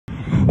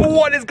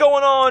What is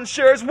going on,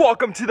 Sharers?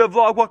 Welcome to the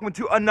vlog. Welcome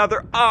to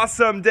another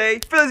awesome day.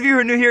 For those of you who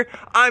are new here,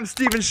 I'm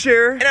Steven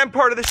Sharer, and I'm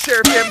part of the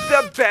Sharer fam,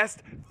 the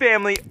best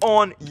family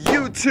on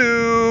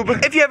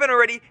YouTube. If you haven't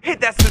already, hit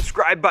that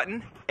subscribe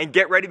button and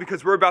get ready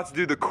because we're about to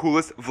do the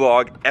coolest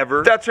vlog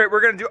ever. That's right,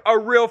 we're gonna do a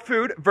real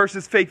food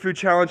versus fake food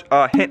challenge.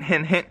 Hint,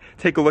 hint, hint.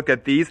 Take a look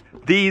at these.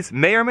 These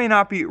may or may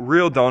not be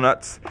real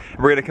donuts.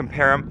 We're gonna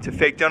compare them to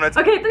fake donuts.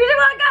 Okay, 3, 2,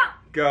 1, go!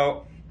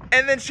 Go.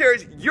 And then,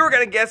 Sharers, you're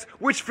gonna guess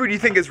which food you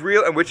think is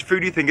real and which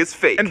food you think is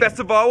fake. And best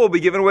of all, we'll be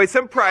giving away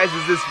some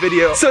prizes this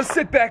video. So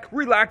sit back,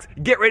 relax,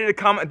 get ready to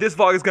comment. This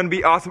vlog is gonna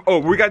be awesome. Oh,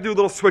 we gotta do a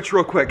little switch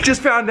real quick.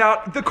 Just found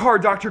out the car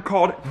doctor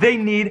called. They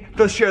need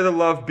the Share the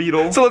Love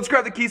beetle. So let's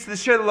grab the keys to the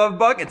Share the Love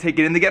bug and take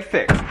it in to get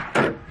fixed.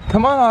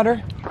 Come on,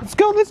 Otter. Let's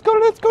go, let's go,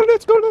 let's go,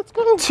 let's go, let's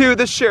go. To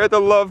the Share the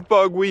Love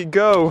bug we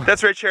go.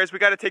 That's right, Sharers, we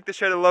gotta take the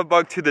Share the Love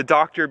bug to the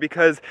doctor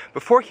because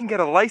before he can get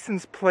a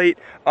license plate,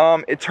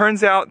 it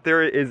turns out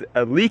there is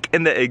a leak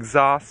in the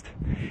exhaust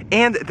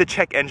and the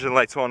check engine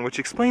light's on, which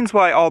explains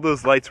why all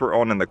those lights were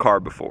on in the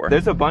car before.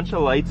 There's a bunch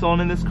of lights on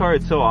in this car.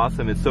 It's so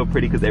awesome. It's so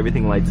pretty because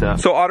everything lights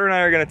up. So Otter and I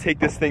are gonna take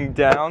this thing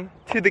down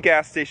to the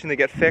gas station to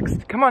get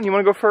fixed. Come on, you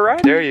wanna go for a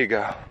ride? There you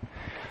go.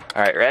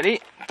 All right,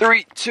 ready?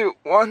 3, 2,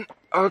 1.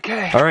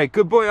 Okay. All right,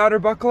 good boy, Otter,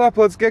 buckle up.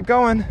 Let's get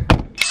going.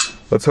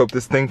 Let's hope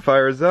this thing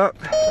fires up.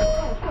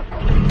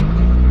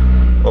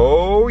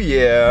 Oh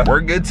yeah,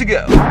 we're good to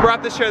go.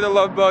 Brought the Share the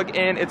Love bug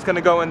in. It's gonna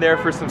go in there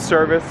for some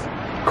service.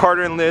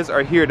 Carter and Liz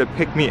are here to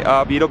pick me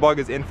up. Beetlebug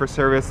is in for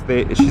service.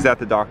 She's at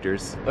the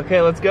doctor's. Okay,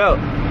 let's go.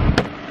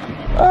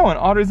 Oh, and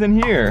Otter's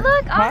in here.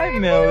 Look, hi, Otter,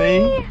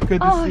 Millie.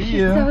 Good to see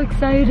you. Oh, she's so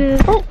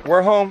excited. Oh,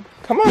 we're home.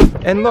 Come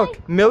on. And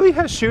look, Millie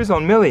has shoes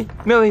on. Millie,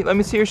 let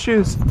me see your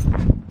shoes.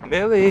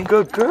 Millie,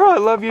 good girl, I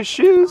love your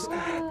shoes.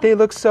 They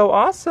look so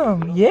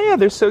awesome. Yeah,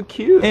 they're so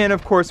cute. And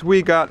of course,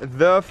 we got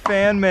the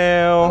fan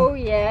mail. Oh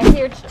yeah,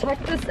 here,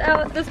 check this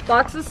out. This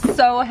box is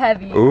so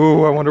heavy.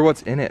 Ooh, I wonder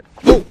what's in it.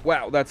 Oh,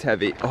 wow, that's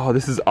heavy. Oh,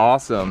 this is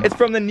awesome. It's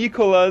from the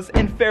Nicolas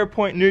in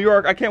Fairpoint, New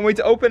York. I can't wait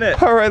to open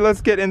it. All right, let's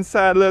get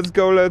inside. Let's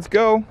go, let's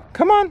go.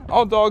 Come on,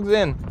 all dogs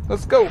in.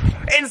 Let's go.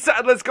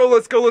 Inside, let's go,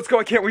 let's go, let's go.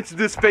 I can't wait to do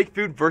this fake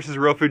food versus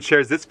real food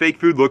shares. This fake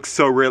food looks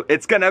so real.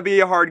 It's gonna be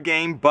a hard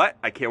game, but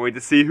I can't wait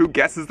to see who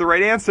guesses the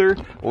right answer.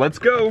 Let's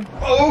go.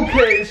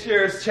 Okay,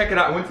 shares, check it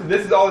out.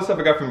 This is all the stuff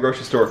I got from the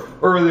grocery store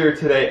earlier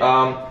today.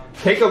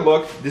 Take a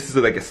look. This is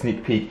like a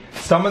sneak peek.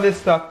 Some of this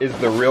stuff is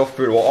the real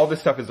food. Well, all this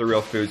stuff is the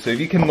real food. So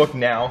if you can look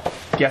now,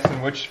 guessing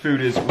which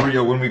food is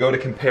real, when we go to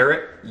compare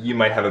it, you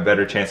might have a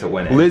better chance at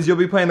winning. Liz, you'll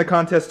be playing the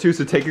contest too,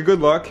 so take a good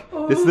look.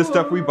 Oh. This is the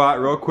stuff we bought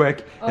real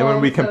quick. And when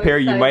we compare,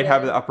 you might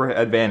have the upper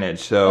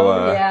advantage.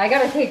 So yeah, I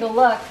gotta take a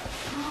look.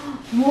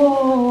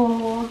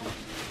 Whoa.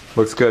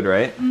 Looks good,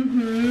 right?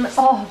 Mm-hmm.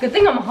 Oh, good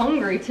thing I'm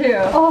hungry too.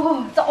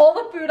 Oh, it's all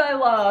the food I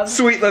love.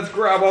 Sweet, let's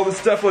grab all the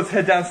stuff. Let's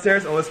head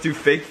downstairs and let's do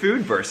fake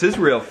food versus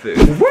real food.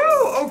 Woo!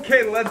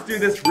 Okay, let's do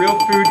this real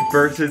food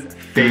versus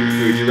fake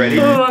food. You ready?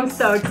 Oh, I'm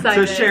so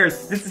excited. So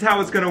Sharers, this is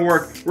how it's gonna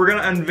work. We're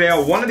gonna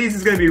unveil, one of these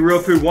is gonna be real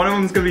food, one of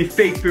them is gonna be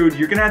fake food.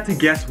 You're gonna have to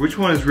guess which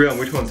one is real and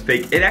which one's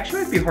fake. It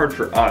actually might be hard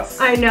for us.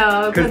 I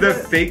know. Because the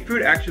fake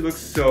food actually looks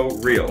so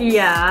real.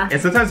 Yeah.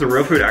 And sometimes the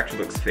real food actually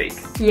looks fake.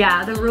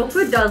 Yeah, the real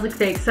food does look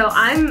fake, so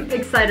I'm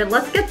excited.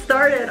 Let's get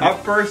started.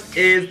 Up first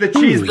is the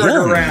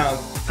cheeseburger round.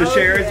 So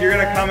Sharers, you're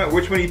gonna comment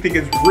which one you think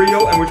is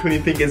real and which one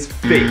you think is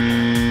fake.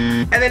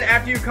 And then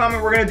after you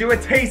comment, we're gonna do a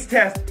taste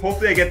test.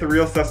 Hopefully I get the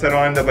real stuff so I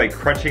don't end up like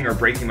crunching or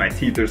breaking my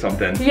teeth or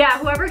something. Yeah,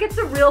 whoever gets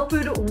the real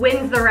food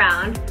wins the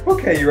round.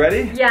 Okay, you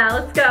ready? Yeah,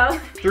 let's go.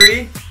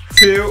 3,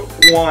 2,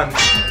 1.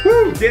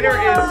 Woo, dinner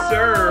is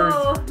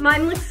served.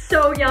 Mine looks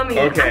so yummy.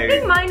 Okay. I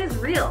think mine is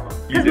real.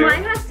 Because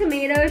mine has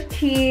tomatoes,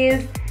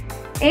 cheese,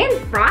 and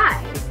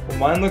fries. Well,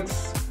 mine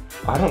looks,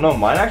 I don't know,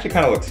 mine actually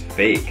kind of looks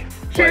fake.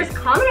 Sharers,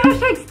 comment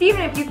hashtag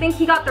Steven if you think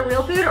he got the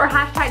real food, or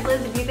hashtag Liz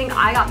if you think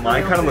I got the real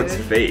food. Mine kind of looks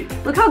fake.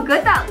 Look how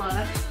good that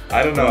looks.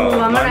 I don't know. Ooh,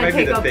 mine might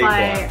be the fake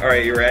bite. one. All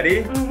right, you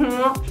ready?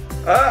 Mm-hmm.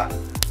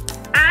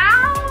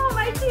 Ow,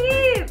 my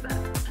teeth.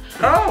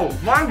 Oh,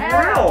 mine's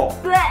real.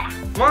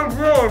 Blech. Mine's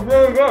real, it's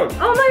really good.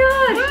 Oh my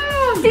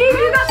gosh. Steve,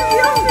 you got the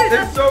real food.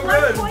 It's so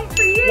good. 1 point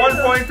for you.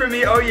 1 point for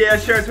me. Oh yeah,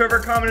 Sharers, whoever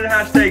commented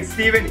hashtag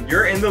Steven,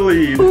 you're in the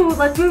lead. Ooh,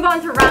 let's move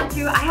on to round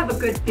 2. I have a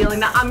good feeling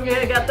that I'm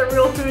gonna get the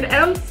real food, and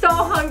I'm so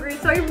hungry,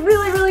 so I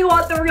really, really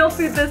want the real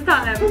food this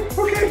time.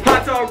 Okay,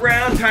 hot dog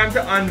round, time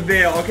to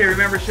unveil. Okay,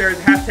 remember Sharers,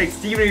 hashtag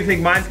Steven, you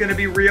think mine's gonna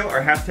be real,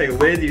 or hashtag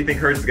Liz, you think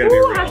hers is gonna be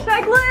real?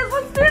 Hashtag Liz,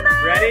 let's do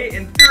that. Ready?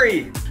 In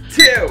 3,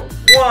 2,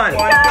 1. Go.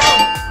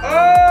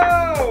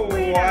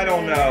 Oh, I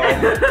don't know.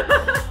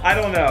 I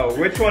don't know.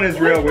 Which one is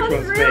real, which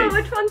one's fake?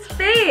 Which one's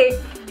fake?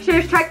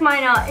 Sharers, check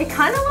mine out. It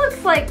kind of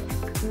looks like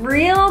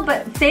real,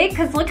 but fake,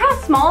 because look how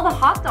small the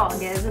hot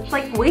dog is. It's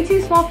like way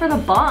too small for the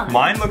bun.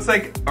 Mine looks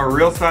like a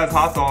real size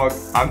hot dog.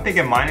 I'm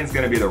thinking mine is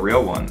gonna be the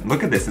real one.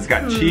 Look at this, it's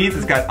got cheese,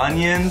 it's got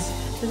onions.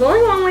 There's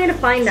only one way to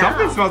find out.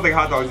 Something smells like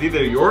hot dogs.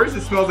 Either yours,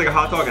 it smells like a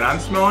hot dog and I'm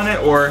smelling it,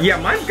 or yeah,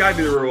 mine's gotta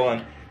be the real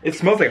one. It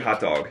smells like a hot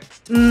dog.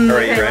 All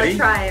right, okay, you ready? Let's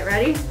try it.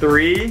 Ready?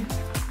 3,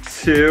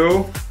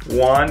 2,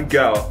 1,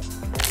 go.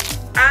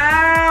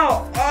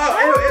 Ow!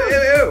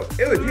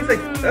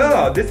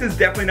 Oh, this is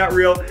definitely not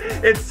real.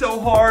 It's so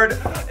hard.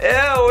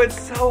 Ew, it's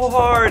so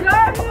hard.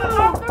 Daddy, I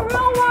got the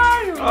real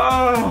one.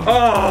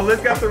 Oh, Liz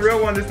got the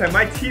real one this time.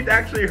 My teeth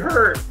actually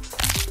hurt.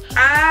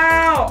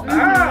 Ow!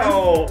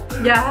 Ow!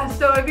 Yeah,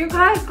 so if you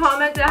guys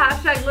comment the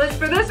hashtag Liz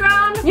for this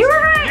round, you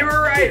were right. You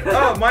were right.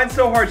 Oh, mine's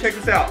so hard. Check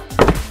this out.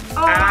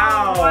 Oh,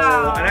 Ow!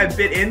 wow. And I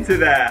bit into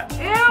that.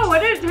 Ew,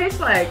 what did it taste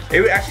like?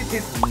 It actually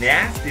tastes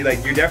nasty.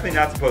 Like, you're definitely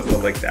not supposed to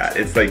lick that.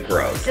 It's like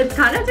gross. It's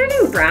kind of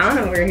turning brown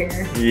over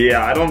here.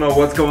 Yeah, I don't know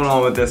what's going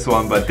on with this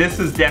one, but this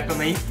is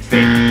definitely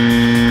fake.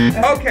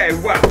 Okay,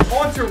 well,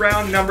 on to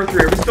round number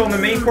 3. Are we still in the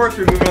main course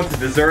or are we moving on to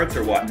desserts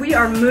or what? We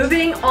are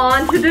moving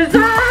on to dessert.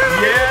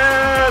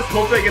 Yes!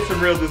 Hopefully I get some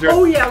real desserts.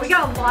 Oh yeah, we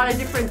got a lot of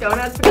different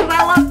donuts because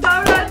I love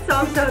donuts, so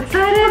I'm so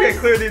excited. Okay,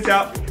 clear these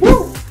out.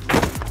 Woo!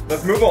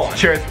 Let's move on.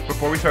 Cheers.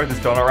 Before we start this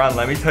donut round,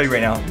 let me tell you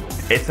right now,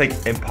 it's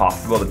like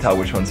impossible to tell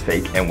which one's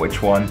fake and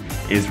which one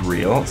is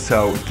real.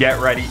 So get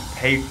ready,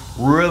 pay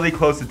really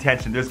close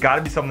attention. There's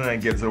gotta be something that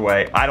gives it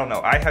away. I don't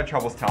know, I have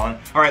troubles telling.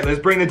 All right,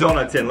 let's bring the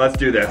donuts in, let's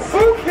do this.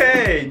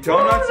 Okay,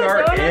 donuts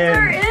are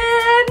in.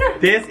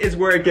 This is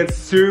where it gets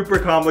super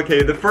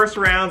complicated. The first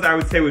rounds I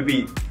would say would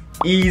be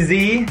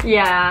easy.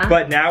 Yeah.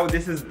 But now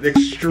this is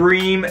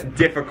extreme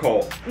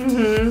difficult.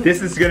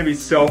 This is gonna be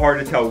so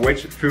hard to tell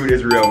which food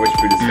is real and which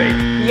food is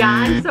fake. Yeah,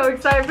 I'm so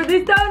excited for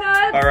these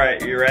donuts. All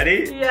right, you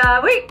ready?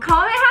 Yeah, wait,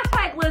 comment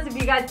hashtag Liz if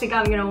you guys think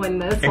I'm gonna win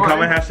this And one.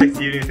 comment hashtag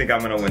Steve if you think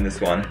I'm gonna win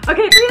this one.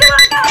 Okay, 3, 2, 1,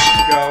 go!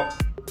 Go.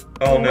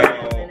 Oh no.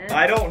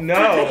 I don't I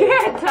know.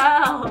 can't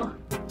tell.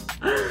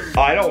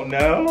 I don't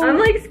know. I'm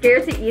like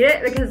scared to eat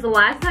it because the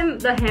last time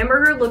the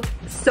hamburger looked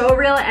so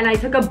real and I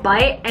took a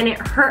bite and it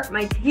hurt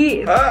my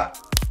teeth. Ow,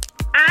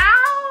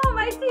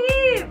 my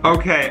teeth!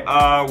 Okay,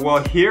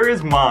 well here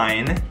is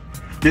mine.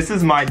 This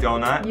is my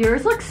donut.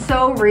 Yours looks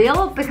so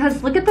real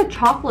because look at the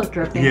chocolate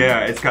dripping.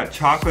 Yeah, it's got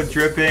chocolate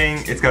dripping,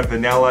 it's got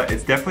vanilla,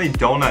 it's definitely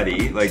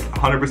donut-y, like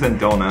 100%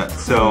 donut.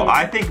 So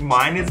I think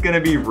mine is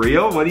gonna be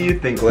real. What do you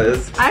think,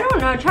 Liz? I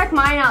don't know, check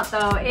mine out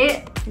though.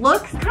 It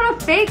looks kind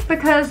of fake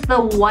because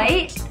the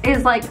white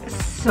is like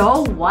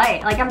so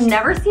white. Like I've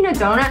never seen a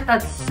donut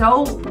that's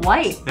so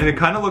white. And it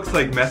kind of looks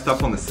like messed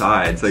up on the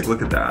sides. Like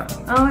look at that.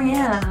 Oh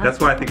yeah. That's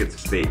why I think it's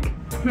fake.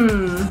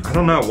 I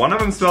don't know, one of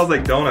them smells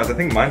like donuts. I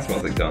think mine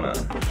smells like donut.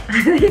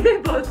 I think they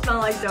both smell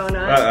like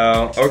donuts.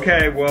 Uh-oh.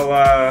 Okay,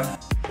 well,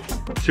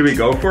 should we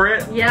go for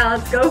it? Yeah,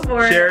 let's go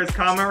for it. Shares,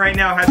 comment right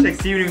now. Hashtag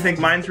Steven if you think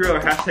mine's real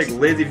or hashtag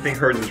Liz if you think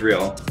hers is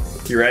real.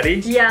 You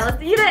ready? Yeah,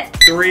 let's eat it.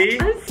 3,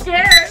 I'm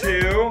scared.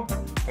 2.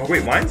 Oh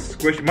wait, mine's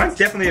squishy. Mine's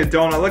definitely a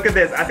donut. Look at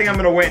this. I think I'm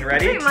gonna win.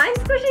 Ready? Wait, mine's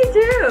squishy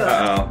too.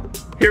 Uh-oh.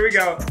 Here we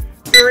go.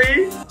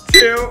 3,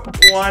 2,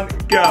 1,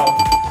 go.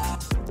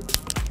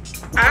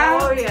 Ow.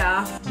 Oh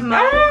yeah.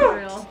 Mine's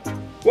real.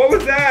 What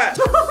was that?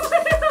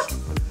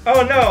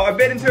 Oh no, I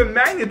bit into a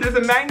magnet. There's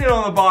a magnet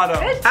on the bottom.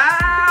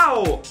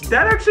 Ow!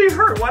 That actually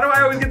hurt. Why do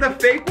I always get the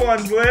fake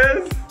ones,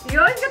 Liz? You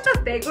always get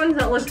the fake ones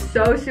that look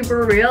so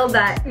super real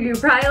that you're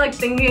probably like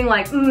thinking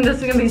like,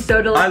 this is gonna be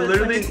so delicious. I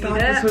literally thought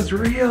this was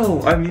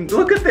real. I mean,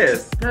 look at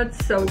this.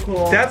 That's so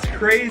cool. That's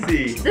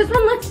crazy. This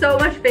one looks so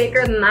much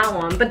faker than that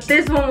one, but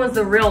this one was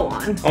the real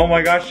one. Oh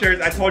my gosh,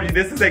 Sharers, I told you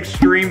this is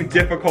extreme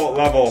difficult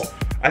level.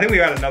 I think we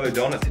got another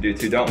donut to do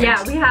too, don't we?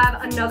 Yeah, we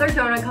have another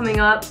donut coming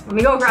up. Let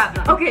me go grab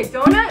them. Okay,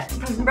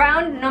 donut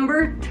round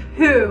number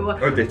 2.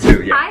 Oh, the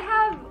 2, yeah. I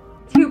have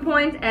 2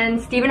 points and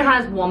Steven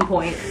has 1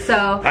 point,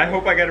 so. I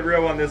hope I get a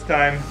real one this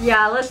time.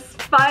 Yeah, let's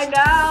find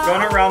out.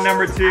 Donut round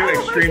number 2,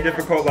 extreme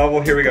difficult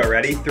level. Here we go,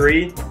 ready?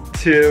 3,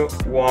 2,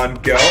 1,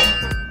 go.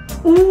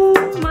 Ooh,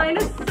 mine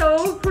is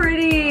so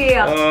pretty.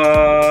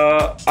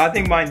 I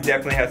think mine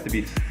definitely has to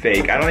be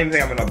fake. I don't even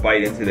think I'm gonna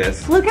bite into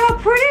this. Look how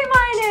pretty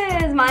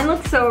mine is. Mine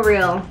looks so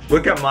real.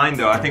 Look at mine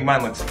though. I think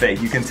mine looks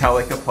fake. You can tell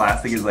like the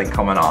plastic is like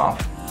coming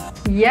off.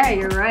 Yeah,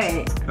 you're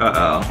right.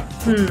 Uh-oh.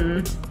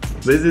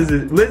 Liz's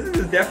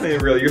is definitely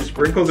real. Your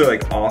sprinkles are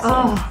like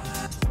awesome.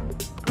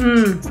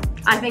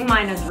 I think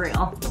mine is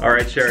real. All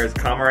right, Sharers,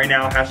 comment right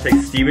now.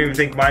 Hashtag Steven if you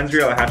think mine's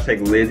real or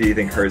hashtag Lizzy if you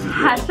think hers is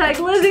real. Hashtag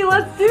Lizzy,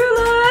 let's do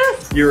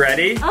this. You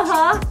ready?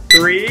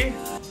 3,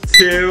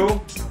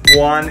 2,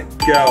 1,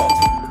 go.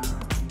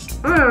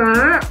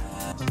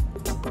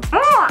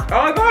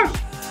 Oh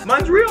gosh,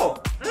 mine's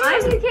real.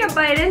 Mine you can't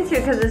bite into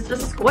because it's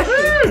just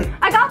squishy.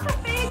 I got the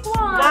fake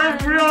one.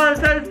 Mine's real and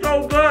it tastes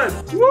so good.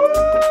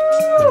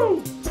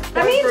 Woo!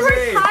 That means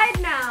we're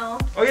tied now.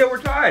 Oh yeah, we're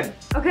tied.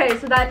 Okay,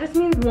 so that just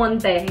means one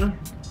thing.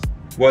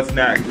 What's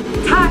next?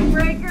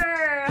 Tiebreaker.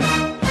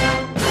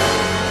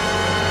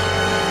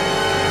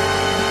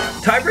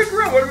 Tiebreaker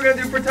round? What are we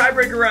gonna do for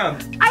tiebreaker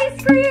round?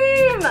 Ice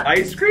cream.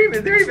 Ice cream?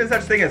 Is there even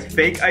such thing as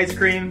fake ice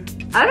cream?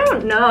 I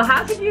don't know.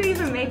 How could you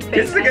even make fake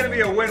This is gonna be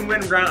a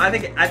win-win round.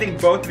 I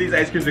think both of these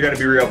ice creams are gonna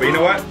be real, but you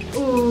know what?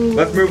 Ooh.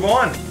 Let's move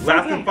on.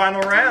 Last and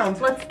final round.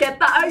 Let's get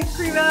the ice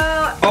cream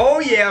out. Oh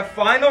yeah,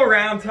 final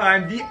round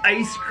time. The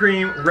ice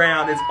cream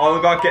round. It's all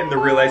about getting the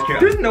real ice cream.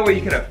 There's no way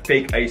you can have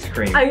fake ice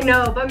cream. I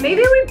know, but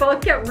maybe we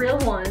both get real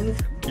ones.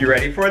 You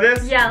ready for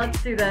this? Yeah,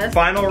 let's do this.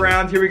 Final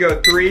round. Here we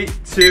go. 3,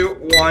 2,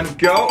 1,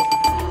 go.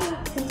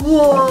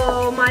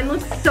 Whoa, mine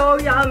looks so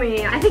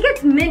yummy. I think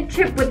it's mint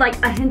chip with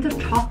like a hint of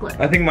chocolate.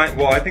 I think mine,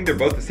 well, I think they're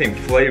both the same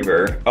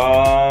flavor.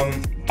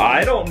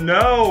 I don't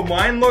know.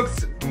 Mine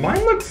looks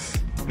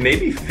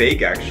maybe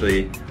fake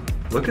actually.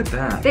 Look at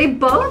that. They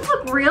both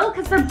look real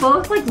because they're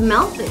both like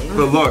melting.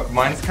 But look,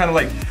 mine's kind of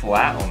like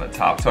flat on the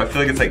top, so I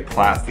feel like it's like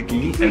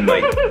plasticky and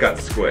like got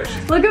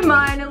squished. Look at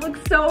mine, it looks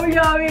so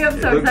yummy.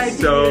 I'm so excited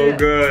to eat it. Looks so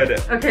good.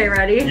 Okay,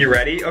 ready? You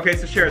ready? Okay,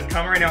 so Sharers,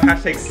 comment right now,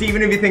 hashtag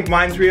Steven if you think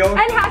mine's real.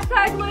 And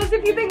hashtag Liz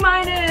if you think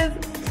mine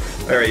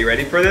is. All right, you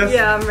ready for this?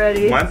 Yeah, I'm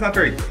ready. Mine's not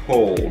very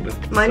cold.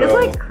 Mine is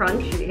like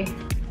crunchy.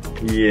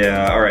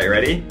 Yeah, all right,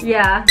 ready?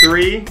 Yeah.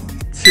 3,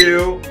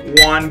 2,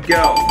 1,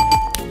 go.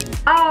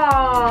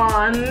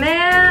 Oh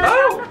man,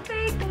 Oh, that's a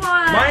fake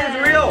one. Mine is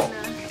real.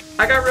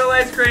 I got real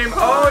ice cream.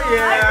 Oh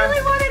yeah. I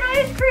really wanted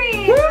ice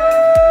cream.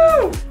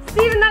 Woo!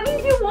 Steven, that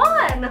means you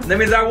won. That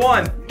means I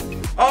won.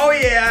 Oh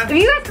yeah. If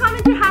you guys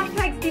commented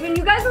hashtag Steven,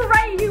 you guys were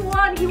right, he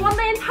won. He won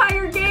the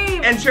entire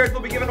game. And Sharers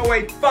will be giving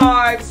away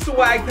 5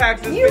 swag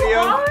packs this video.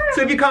 Are?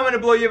 So if you commented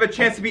below, you have a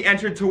chance to be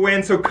entered to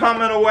win. So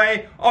comment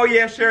away. Oh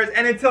yeah, Sharers.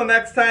 And until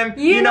next time,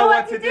 you know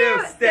what to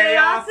do. Stay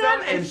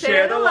awesome and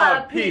share the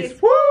love.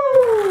 Peace.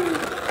 Woo!